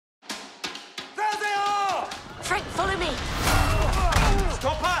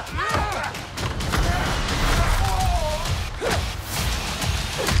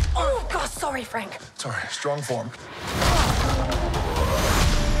Sorry, Frank. Sorry, strong form.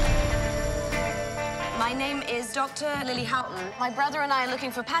 My name is Dr. Lily Houghton. My brother and I are looking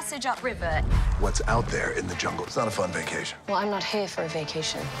for passage upriver. What's out there in the jungle? It's not a fun vacation. Well, I'm not here for a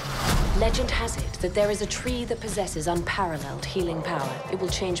vacation. Legend has it that there is a tree that possesses unparalleled healing power. It will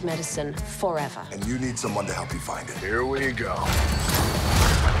change medicine forever. And you need someone to help you find it. Here we go.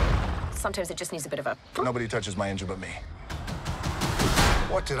 Sometimes it just needs a bit of a... Nobody touches my engine but me.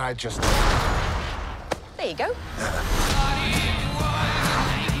 What did I just... There you go.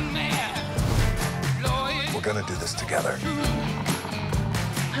 We're gonna do this together.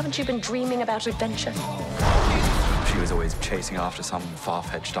 Haven't you been dreaming about adventure? She was always chasing after some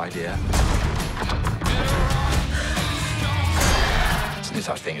far-fetched idea. There's no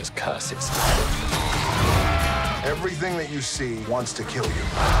such thing as curses. Everything that you see wants to kill you,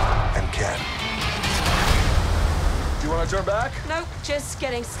 and can. Do you want to turn back? Nope, just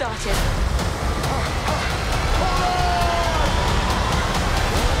getting started.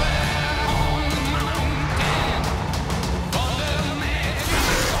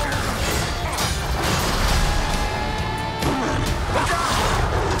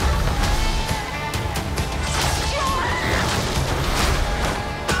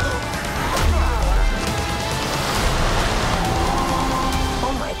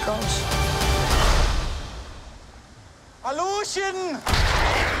 Illusion!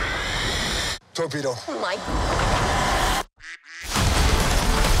 Torpedo. Oh my...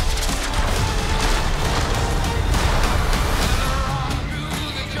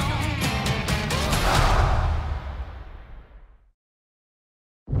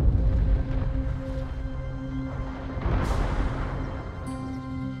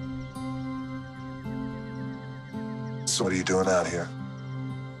 So what are you doing out here?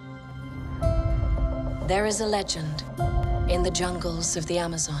 There is a legend in the jungles of the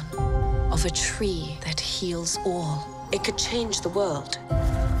Amazon of a tree that heals all. It could change the world,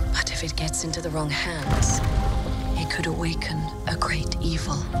 but if it gets into the wrong hands, it could awaken a great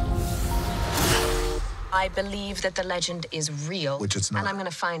evil. I believe that the legend is real. Which it's not. And I'm gonna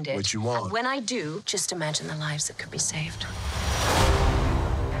find it. Which you won't. And when I do, just imagine the lives that could be saved.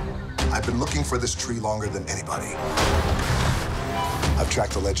 I've been looking for this tree longer than anybody. I've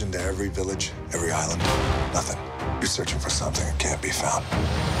tracked the legend to every village, every island. Nothing. You're searching for something that can't be found.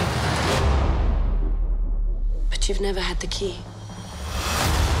 But you've never had the key.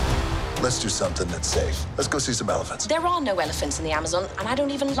 Let's do something that's safe. Let's go see some elephants. There are no elephants in the Amazon, and I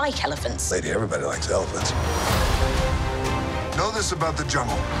don't even like elephants. Lady, everybody likes elephants. Know this about the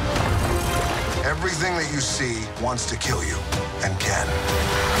jungle. Everything that you see wants to kill you, and can.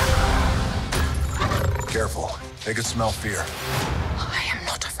 Careful. They could smell fear. I am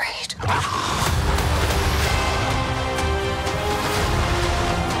not afraid.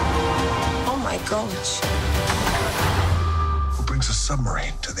 Oh my gosh. Who brings a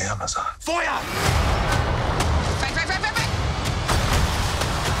submarine to the Amazon? Feuer! Frank!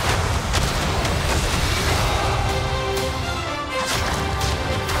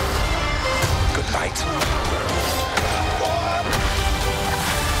 Good night.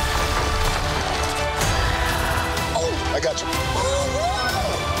 I got you.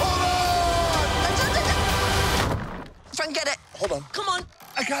 Frank, get it. Hold on. Come on.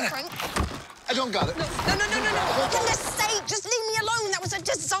 I got it. Frank. I don't got it. No. For goodness sake, just leave me alone. That was a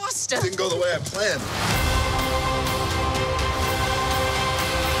disaster. Didn't go the way I planned.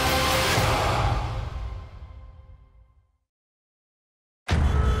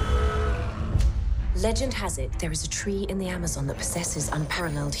 Legend has it there is a tree in the Amazon that possesses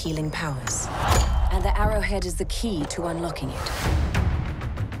unparalleled healing powers. And the arrowhead is the key to unlocking it.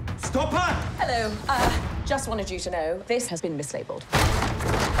 Stop her! Hello. Just wanted you to know, this has been mislabeled.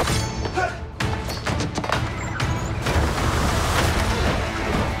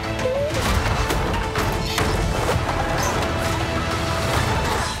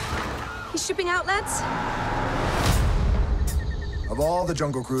 He's shipping out, lads? Of all the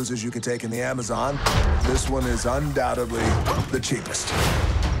jungle cruises you could take in the Amazon, this one is undoubtedly the cheapest.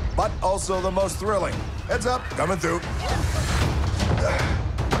 But also the most thrilling. Heads up, coming through.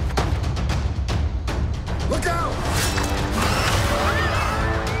 Look out!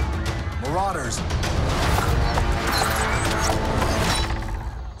 Marauders.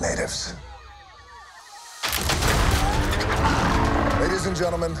 Natives. Ladies and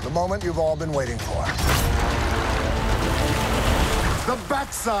gentlemen, the moment you've all been waiting for. The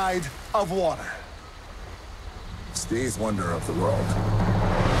backside of water. It's the eighth wonder of the world.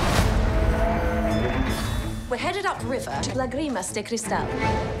 We're headed upriver to Lagrimas de Cristal.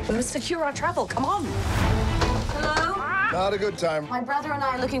 We must secure our travel. Come on. Hello? Not a good time. My brother and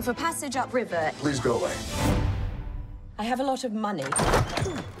I are looking for passage upriver. Please go away. I have a lot of money.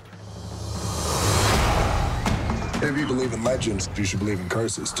 If you believe in legends, you should believe in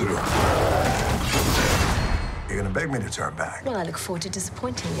curses, too. You're gonna beg me to turn back. Well, I look forward to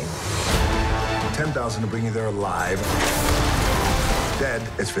disappointing you. 10,000 to bring you there alive. Dead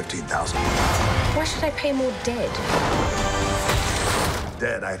is 15,000. Why should I pay more dead?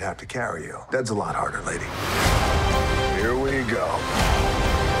 Dead, I'd have to carry you. Dead's a lot harder, lady. Here we go.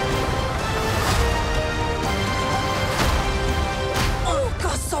 Oh,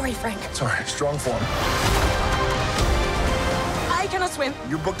 God, sorry, Frank. Sorry, strong form. I cannot swim.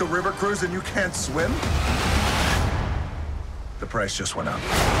 You booked a river cruise and you can't swim? The price just went up.